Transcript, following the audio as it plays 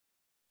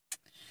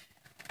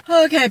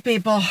Okay,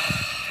 people.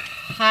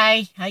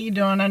 Hi, how you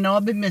doing? I know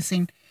I've been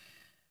missing.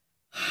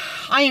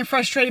 I am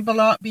frustrated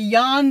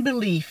beyond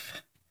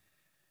belief.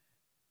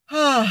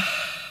 Been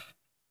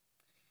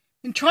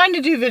trying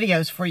to do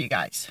videos for you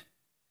guys.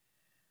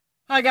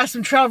 I got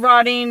some trail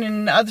riding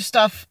and other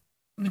stuff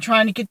I've been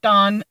trying to get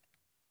done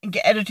and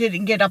get edited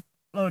and get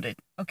uploaded,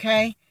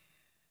 okay?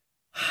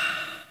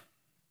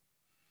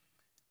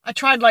 I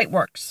tried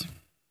Lightworks.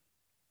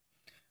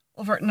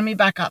 Let me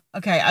back up.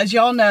 Okay, as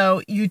y'all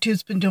know,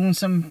 YouTube's been doing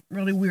some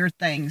really weird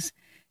things.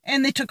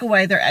 And they took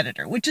away their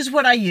editor, which is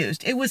what I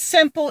used. It was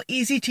simple,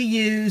 easy to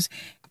use,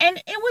 and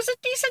it was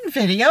a decent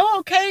video,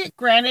 okay?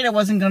 Granted, I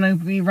wasn't going to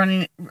be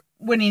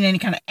winning any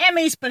kind of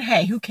Emmys, but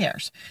hey, who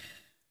cares?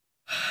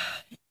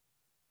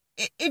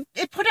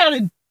 It put out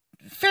a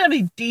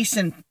fairly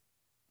decent,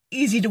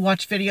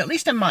 easy-to-watch video, at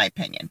least in my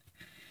opinion.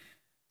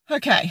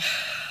 Okay.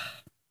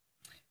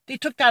 They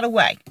took that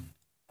away.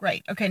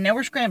 Great. Okay, now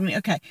we're scrambling.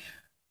 Okay.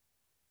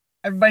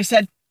 Everybody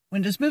said,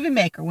 Windows Movie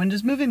Maker,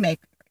 Windows Movie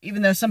Maker,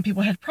 even though some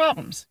people had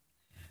problems.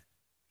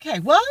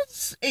 Okay, well,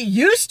 it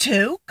used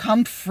to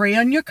come free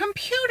on your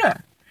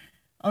computer.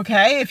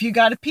 Okay, if you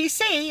got a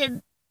PC,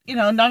 and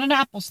not an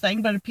Apple's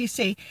thing, but a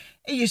PC,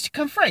 it used to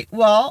come free.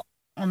 Well,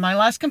 on my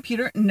last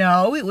computer,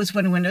 no, it was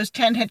when Windows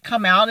 10 had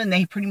come out and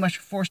they pretty much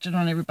forced it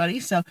on everybody.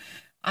 So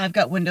I've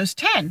got Windows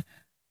 10.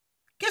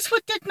 Guess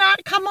what did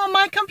not come on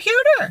my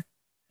computer?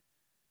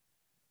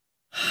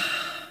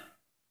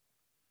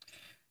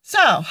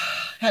 So,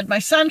 had my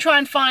son try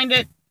and find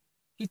it.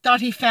 He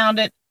thought he found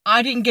it.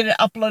 I didn't get it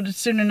uploaded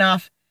soon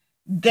enough.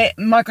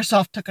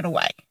 Microsoft took it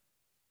away.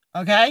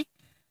 Okay?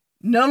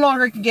 No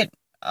longer can get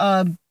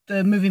the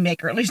Movie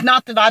Maker. At least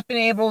not that I've been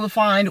able to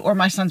find or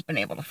my son's been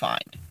able to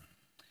find.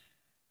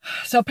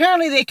 So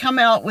apparently they come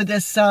out with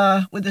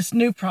this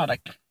new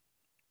product.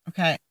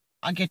 Okay?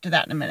 I'll get to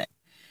that in a minute.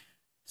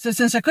 So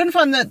since I couldn't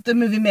find the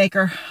Movie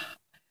Maker,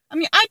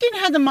 I didn't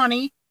have the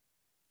money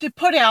to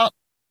put out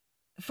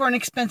for an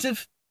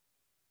expensive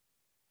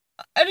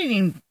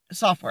editing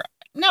software.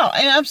 No,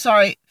 and I'm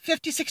sorry,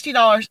 $50,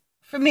 $60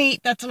 for me,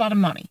 that's a lot of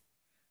money.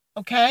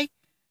 Okay?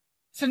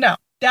 So no,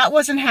 that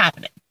wasn't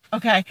happening.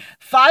 Okay?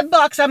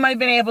 $5 I might have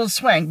been able to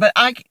swing, but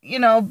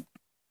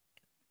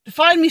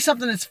find me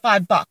something that's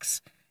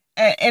 $5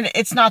 and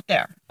it's not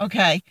there.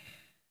 Okay?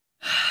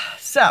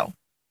 So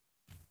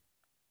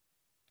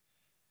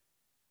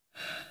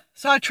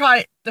I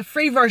tried the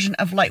free version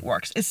of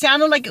Lightworks. It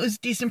sounded like it was a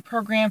decent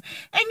program.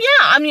 And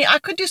yeah, I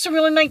could do some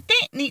really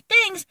neat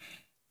things.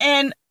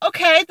 And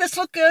okay, this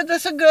looked good.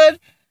 This looked good.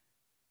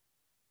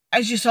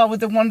 As you saw with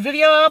the one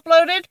video I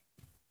uploaded,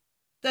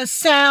 the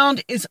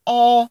sound is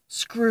all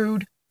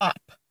screwed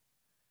up.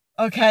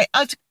 Okay,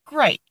 that's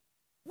great.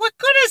 What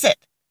good is it?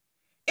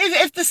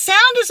 If the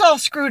sound is all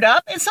screwed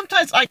up, and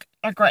sometimes like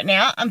right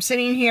now, I'm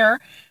sitting here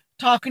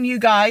talking to you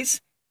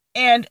guys,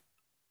 and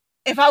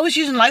if I was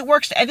using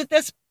Lightworks to edit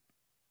this,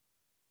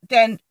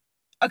 then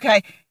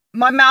okay,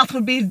 my mouth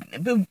would be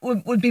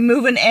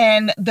moving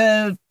and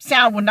the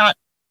sound would not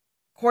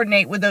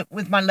coordinate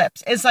with my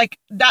lips. It's like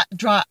that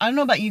dry. I don't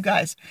know about you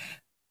guys,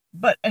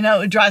 but I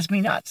know it drives me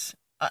nuts.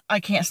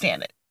 I can't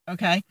stand it.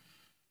 Okay,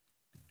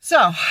 so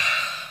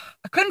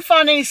I couldn't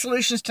find any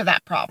solutions to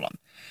that problem,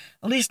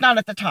 at least not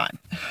at the time.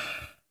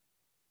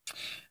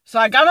 So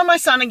I got on my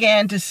son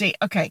again to see,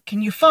 okay,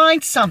 can you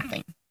find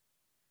something?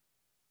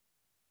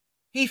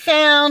 He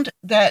found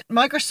that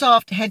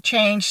Microsoft had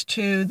changed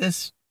to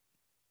this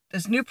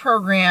new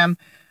program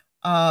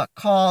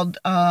called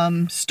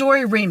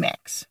Story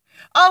Remix.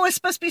 Oh, it's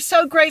supposed to be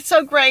so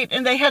great,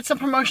 and they had some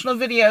promotional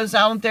videos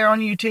out there on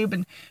YouTube,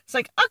 and it's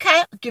like, okay,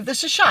 I'll give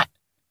this a shot.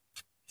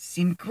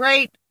 Seemed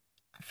great.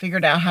 I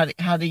figured out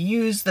how to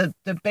use the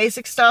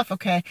basic stuff.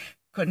 Okay,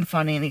 couldn't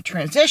find any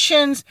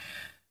transitions.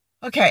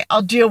 Okay,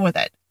 I'll deal with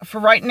it. For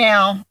right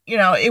now,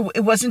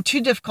 it wasn't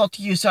too difficult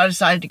to use, so I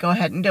decided to go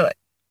ahead and do it.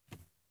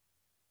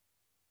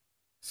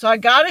 So I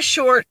got a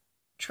short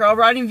trail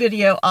riding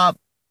video up.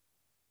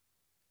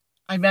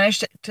 I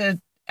managed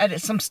to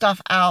edit some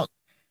stuff out.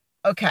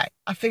 Okay,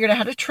 I figured out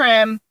how to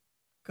trim.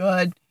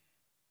 Good.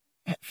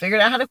 I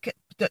figured out how to,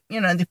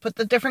 they put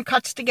the different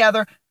cuts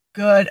together.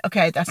 Good.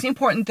 Okay, that's the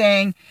important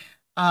thing.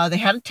 They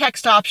had a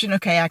text option.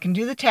 Okay, I can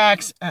do the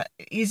text.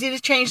 Easy to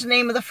change the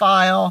name of the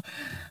file.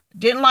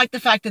 Didn't like the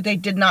fact that they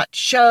did not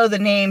show the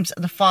names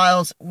of the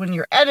files when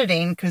you're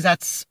editing,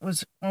 because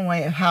was one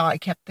way of how I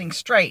kept things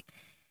straight.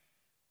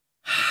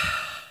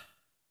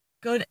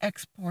 Go to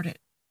export it.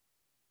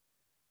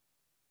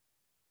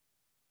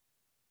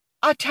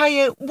 I'll tell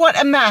you, what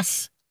a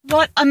mess.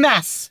 What a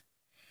mess.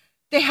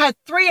 They had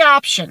 3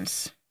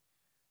 options.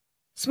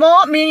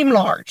 Small, medium,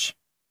 large.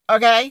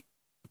 Okay?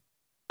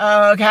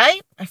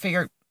 Okay. I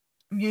figured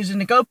I'm using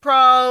the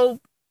GoPro.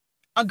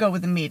 I'll go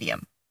with the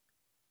medium.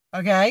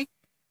 Okay?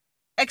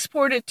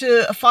 Export it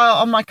to a file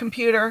on my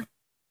computer.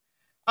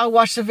 I'll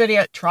watch the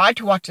video. Tried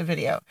to watch the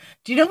video.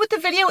 Do you know what the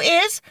video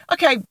is?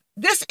 Okay,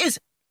 this is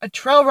a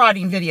trail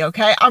riding video,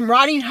 okay? I'm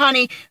riding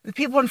honey with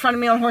people in front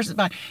of me on horses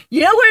behind. You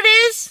know what it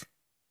is?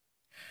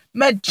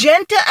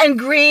 Magenta and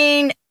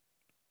green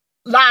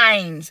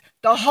lines,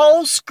 the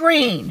whole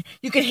screen.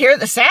 You could hear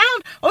the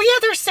sound. Oh yeah,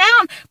 there's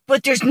sound,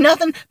 but there's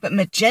nothing but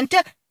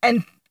magenta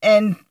and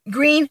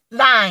green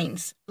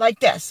lines like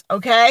this,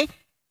 okay?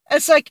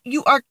 It's like,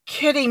 you are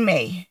kidding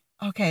me.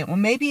 Okay, well,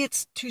 maybe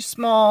it's too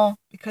small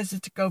because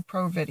it's a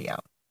GoPro video.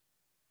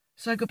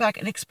 So I go back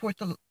and export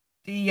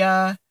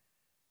the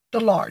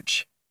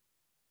large.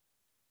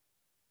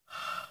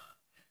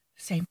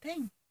 Same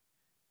thing.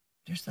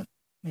 There's the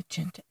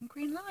magenta and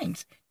green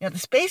lines. Now, the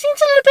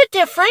spacing's a little bit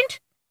different,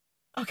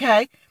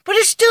 okay? But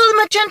it's still the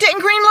magenta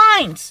and green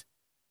lines.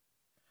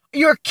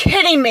 You're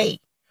kidding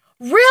me.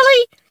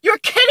 Really? You're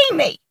kidding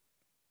me.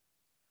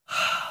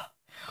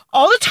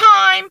 All the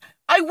time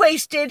I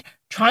wasted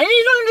trying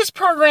to learn this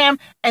program,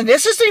 and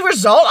this is the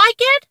result I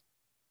get?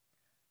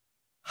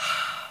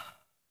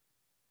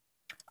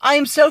 I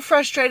am so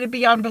frustrated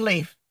beyond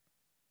belief.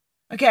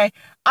 Okay,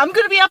 I'm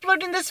going to be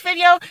uploading this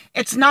video.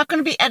 It's not going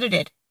to be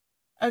edited.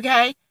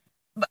 Okay?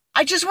 But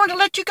I just want to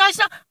let you guys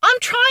know, I'm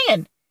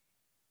trying.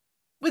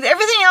 With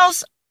everything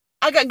else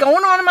I got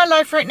going on in my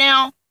life right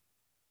now,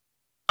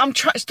 I'm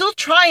still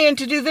trying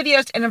to do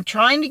videos, and I'm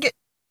trying to get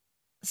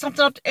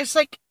something up. It's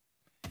like,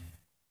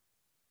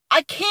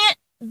 I can't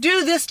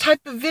do this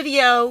type of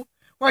video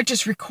where I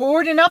just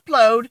record and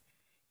upload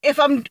if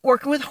I'm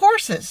working with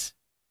horses.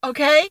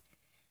 Okay?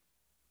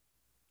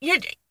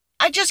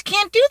 I just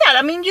can't do that.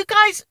 I mean, you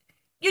guys,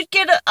 you'd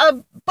get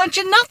a bunch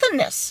of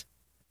nothingness.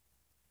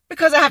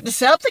 Because I have to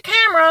set up the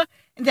camera,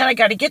 and then I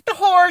got to get the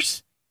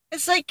horse.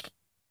 It's like,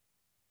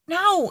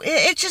 no,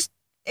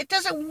 it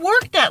doesn't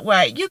work that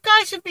way. You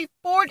guys would be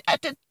bored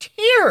at the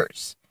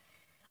tears.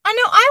 I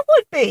know I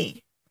would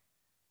be.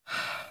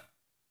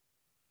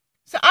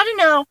 So, I don't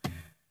know.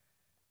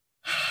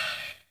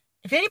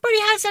 If anybody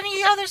has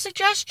any other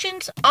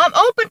suggestions, I'm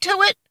open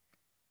to it.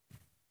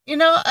 You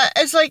know,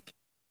 it's like,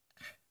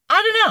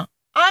 I don't know.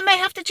 I may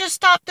have to just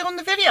stop doing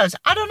the videos.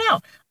 I don't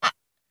know.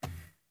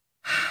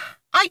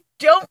 I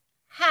don't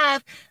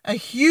have a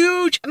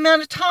huge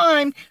amount of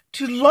time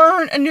to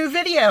learn a new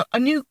video, a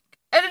new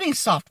editing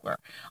software.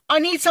 I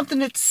need something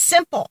that's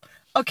simple.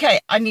 Okay,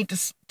 I need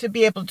to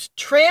be able to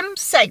trim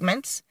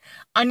segments.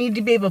 I need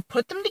to be able to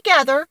put them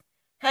together.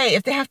 Hey,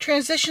 if they have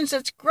transitions,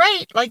 that's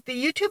great, like the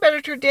YouTube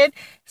editor did,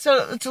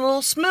 so it's a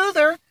little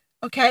smoother.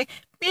 Okay,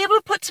 be able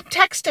to put some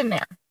text in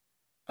there.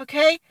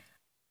 Okay,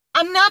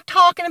 I'm not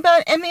talking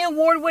about Emmy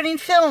Award-winning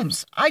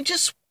films. I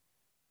just,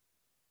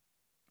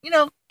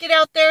 get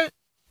out there,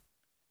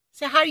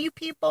 say hi to you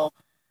people,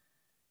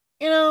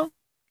 and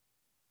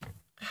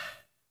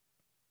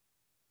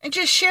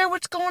just share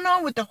what's going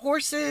on with the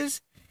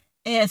horses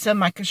and some of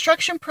my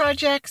construction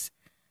projects.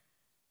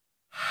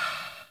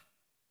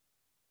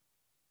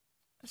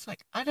 It's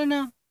like, I don't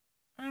know.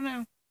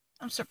 I'm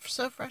so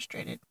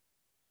frustrated.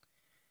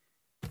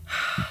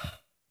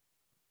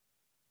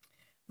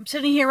 I'm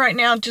sitting here right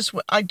now,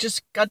 I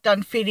just got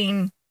done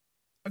feeding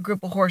a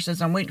group of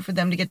horses. I'm waiting for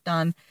them to get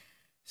done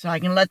so I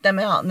can let them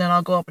out, and then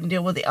I'll go up and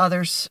deal with the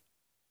others.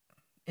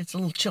 It's a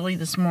little chilly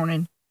this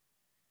morning,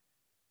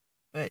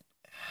 but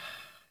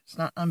it's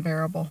not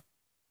unbearable.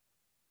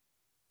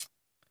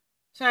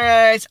 So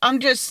guys, I'm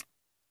just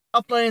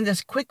uploading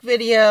this quick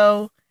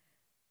video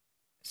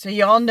so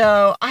y'all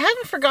know I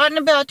haven't forgotten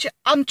about you.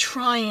 I'm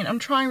trying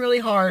really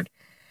hard,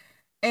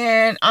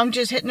 and I'm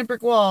just hitting a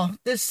brick wall.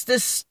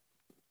 This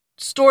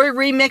story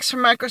remix from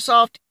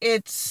Microsoft,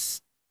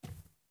 it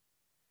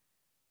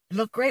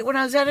looked great when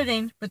I was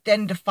editing, but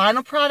then the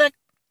final product,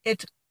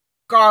 it's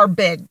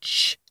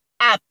garbage.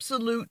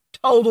 Absolute,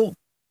 total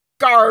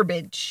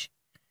garbage.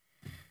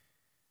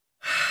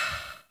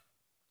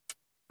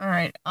 All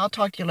right, I'll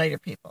talk to you later,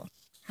 people.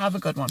 Have a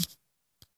good one.